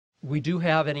We do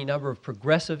have any number of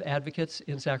progressive advocates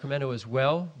in Sacramento as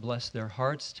well. Bless their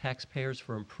hearts. Taxpayers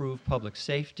for Improved Public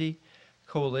Safety,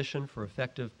 Coalition for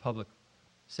Effective Public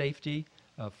Safety,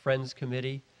 Friends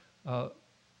Committee, of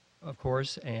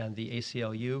course, and the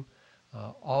ACLU,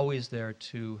 always there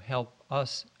to help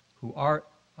us who are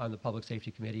on the Public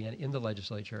Safety Committee and in the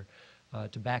legislature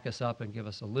to back us up and give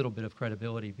us a little bit of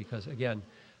credibility because, again,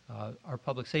 our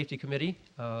Public Safety Committee,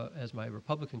 as my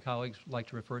Republican colleagues like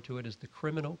to refer to it, is the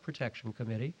Criminal Protection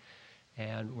Committee.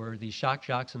 And where the shock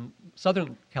jocks in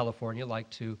Southern California like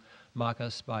to mock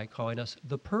us by calling us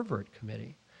the Pervert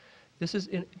Committee. This is,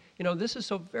 this is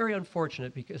so very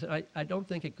unfortunate because I don't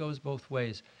think it goes both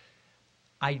ways.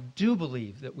 I do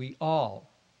believe that we all,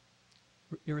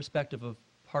 irrespective of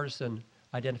partisan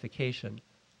identification,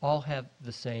 all have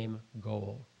the same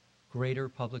goal: greater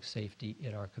public safety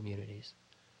in our communities.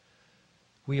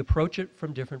 We approach it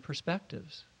from different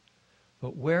perspectives.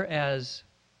 But whereas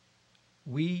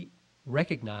we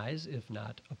recognize, if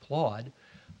not applaud,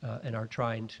 and are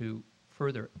trying to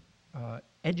further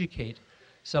educate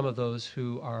some of those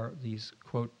who are these,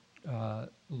 quote,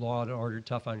 law and order,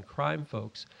 tough on crime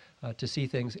folks, to see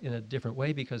things in a different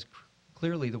way, because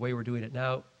clearly the way we're doing it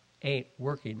now ain't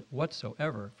working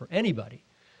whatsoever for anybody.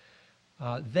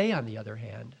 They, on the other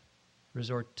hand,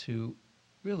 resort to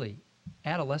really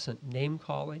adolescent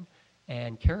name-calling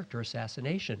and character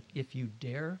assassination if you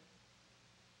dare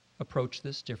approach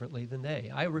this differently than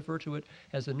they. I refer to it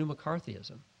as the new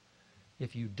McCarthyism.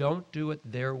 If you don't do it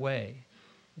their way,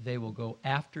 they will go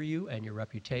after you and your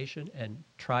reputation and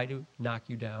try to knock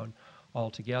you down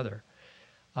altogether.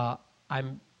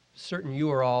 I'm certain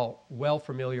you are all well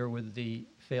familiar with the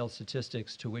failed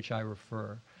statistics to which I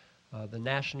refer. The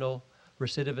national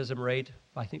recidivism rate,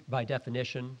 I think by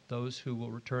definition, those who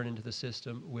will return into the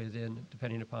system within,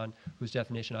 depending upon whose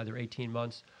definition, either 18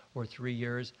 months or 3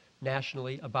 years,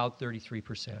 nationally about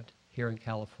 33%. Here in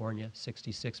California,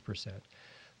 66%.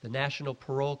 The national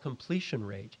parole completion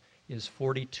rate is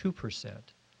 42%.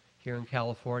 Here in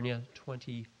California,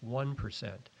 21%.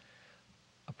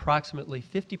 Approximately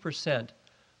 50%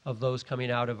 of those coming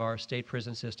out of our state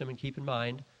prison system, and keep in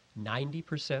mind,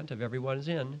 90% of everyone's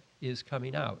in is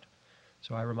coming out.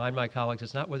 So I remind my colleagues,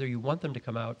 it's not whether you want them to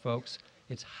come out, folks,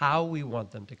 it's how we want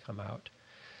them to come out.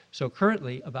 So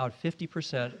currently, about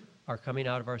 50% are coming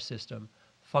out of our system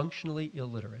functionally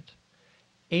illiterate,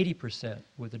 80%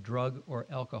 with a drug or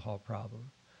alcohol problem,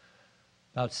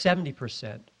 about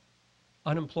 70%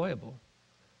 unemployable,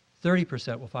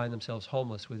 30% will find themselves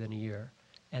homeless within a year.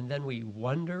 And then we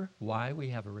wonder why we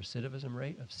have a recidivism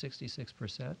rate of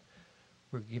 66%.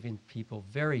 We're giving people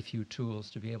very few tools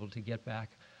to be able to get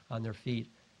back on their feet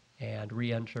and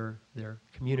re-enter their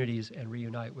communities and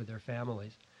reunite with their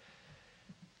families.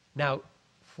 Now,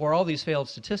 for all these failed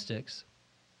statistics,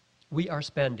 we are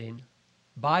spending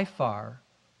by far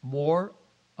more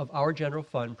of our general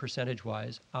fund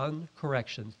percentage-wise on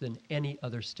corrections than any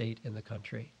other state in the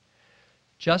country.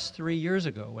 Just 3 years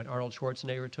ago, when Arnold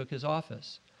Schwarzenegger took his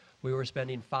office, we were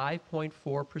spending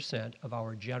 5.4% of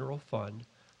our general fund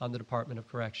on the Department of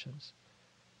Corrections.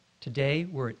 Today,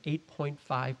 we're at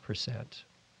 8.5%.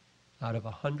 Out of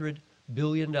a $100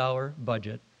 billion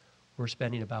budget, we're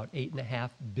spending about $8.5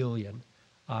 billion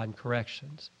on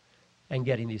corrections and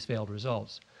getting these failed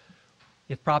results.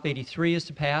 If Prop 83 is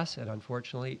to pass, and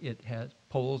unfortunately it has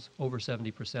polls over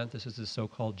 70%, this is the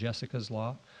so-called Jessica's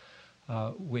Law,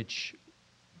 which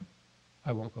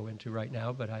I won't go into right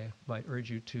now, but I might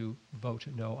urge you to vote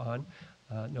no on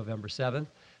November 7th.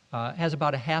 Has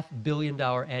about a $500 million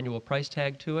annual price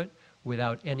tag to it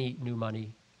without any new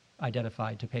money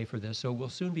identified to pay for this. So we'll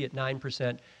soon be at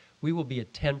 9%. We will be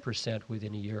at 10%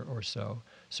 within a year or so,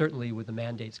 certainly with the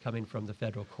mandates coming from the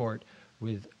federal court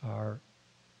with our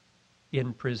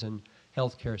in-prison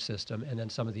healthcare system and then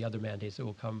some of the other mandates that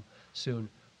will come soon.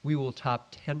 We will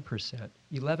top 10%,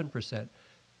 11%.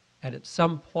 And at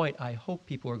some point, I hope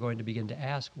people are going to begin to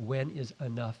ask, when is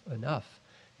enough enough?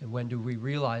 And when do we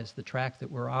realize the track that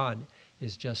we're on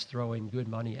is just throwing good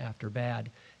money after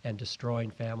bad and destroying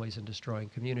families and destroying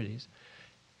communities?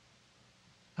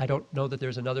 I don't know that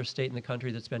there's another state in the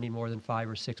country that's spending more than 5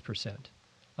 or 6%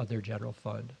 of their general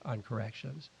fund on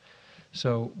corrections.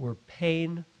 So we're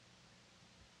paying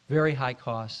very high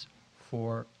costs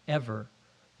for ever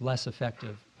less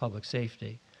effective public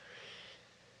safety.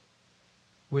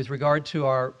 With regard to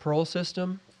our parole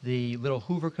system, the Little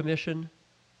Hoover Commission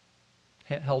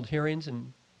held hearings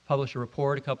and published a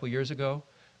report a couple years ago,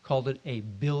 called it a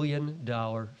 $1 billion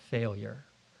failure.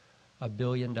 A $1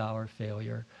 billion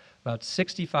failure. About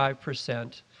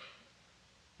 65%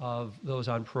 of those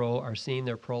on parole are seeing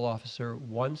their parole officer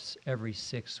once every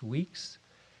 6 weeks,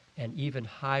 and even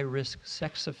high-risk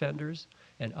sex offenders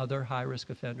and other high-risk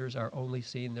offenders are only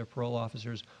seeing their parole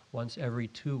officers once every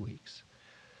 2 weeks.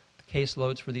 The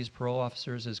caseloads for these parole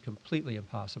officers is completely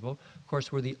impossible. Of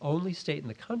course, we're the only state in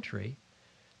the country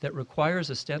that requires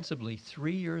ostensibly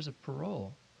 3 years of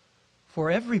parole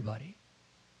for everybody,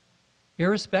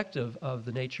 irrespective of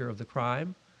the nature of the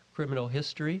crime, criminal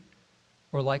history,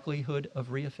 or likelihood of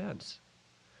reoffense.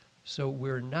 So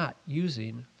we're not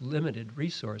using limited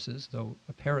resources, though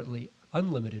apparently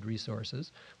unlimited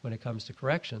resources when it comes to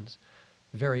corrections,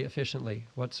 very efficiently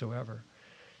whatsoever.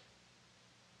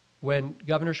 When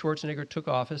Governor Schwarzenegger took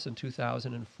office in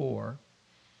 2004,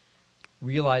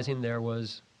 realizing there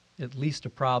was at least a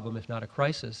problem, if not a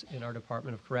crisis, in our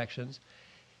Department of Corrections,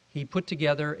 he put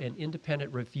together an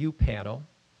independent review panel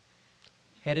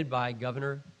headed by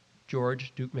Governor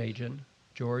George Deukmejian,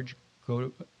 George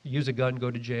use a gun,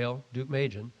 go to jail,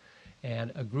 Deukmejian,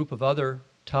 and a group of other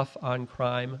tough on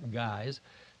crime guys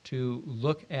to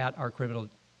look at our criminal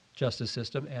justice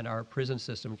system and our prison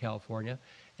system in California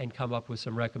and come up with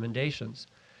some recommendations.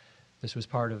 This was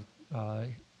part of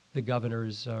the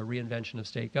governor's reinvention of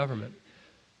state government.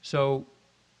 So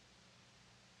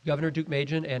Governor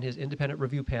Deukmejian and his independent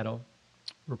review panel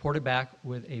reported back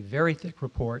with a very thick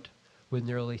report with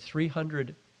nearly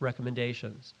 300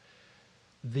 recommendations.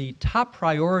 The top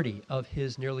priority of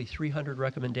his nearly 300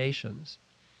 recommendations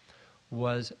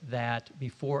was that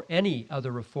before any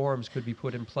other reforms could be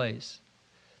put in place,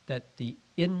 that the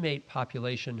inmate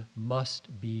population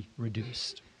must be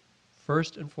reduced.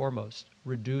 First and foremost,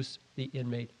 reduce the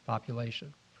inmate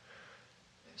population.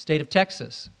 State of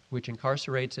Texas, which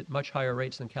incarcerates at much higher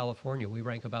rates than California, we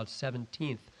rank about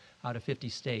 17th out of 50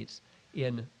 states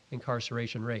in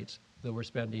incarceration rates, though we're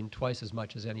spending twice as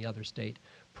much as any other state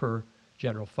per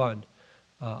general fund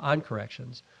on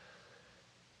corrections.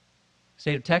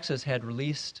 State of Texas had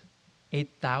released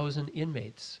 8,000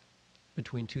 inmates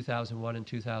between 2001 and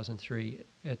 2003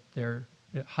 at the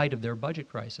height of their budget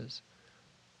crisis.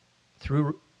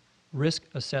 Through risk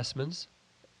assessments,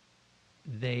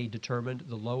 they determined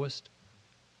the lowest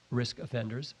risk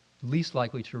offenders, least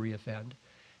likely to reoffend,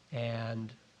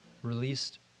 and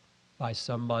released by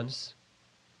some months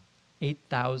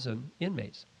 8,000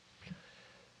 inmates.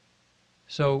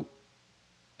 So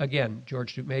again,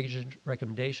 George Deukmejian's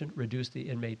recommendation, reduce the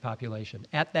inmate population.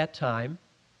 At that time,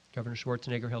 Governor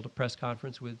Schwarzenegger held a press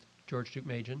conference with George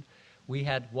Deukmejian. We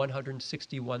had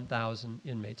 161,000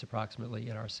 inmates approximately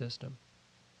in our system.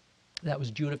 That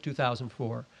was June of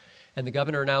 2004. And the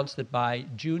governor announced that by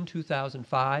June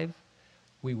 2005,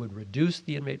 we would reduce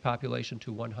the inmate population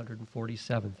to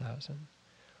 147,000.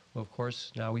 Well, of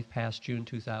course, now we've passed June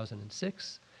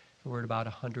 2006, and we're at about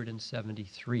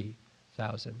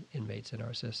 173,000 inmates in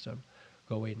our system,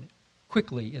 going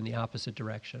quickly in the opposite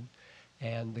direction.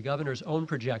 And the governor's own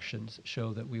projections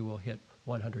show that we will hit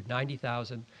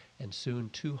 190,000 and soon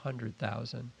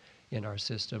 200,000 in our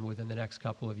system within the next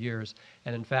couple of years.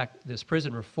 And in fact, this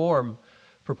prison reform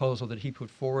proposal that he put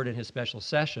forward in his special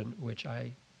session, which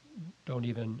I don't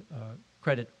even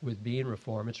credit with being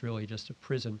reform, it's really just a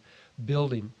prison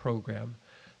building program,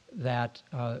 that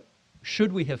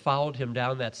should we have followed him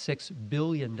down that $6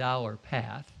 billion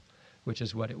path, which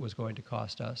is what it was going to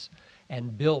cost us,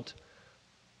 and built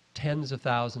tens of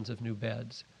thousands of new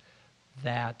beds,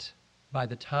 that by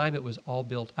the time it was all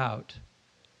built out,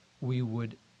 we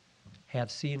would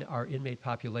have seen our inmate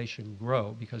population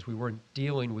grow because we weren't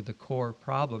dealing with the core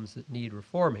problems that need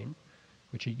reforming,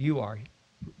 which you are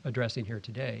addressing here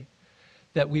today,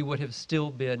 that we would have still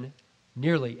been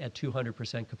nearly at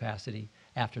 200% capacity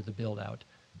after the build-out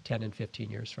 10 and 15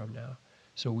 years from now.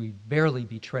 So we'd barely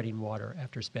be treading water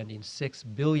after spending $6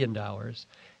 billion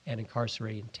and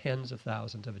incarcerating tens of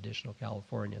thousands of additional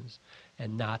Californians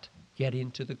and not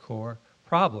getting to the core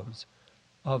problems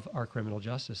of our criminal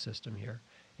justice system here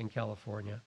in California.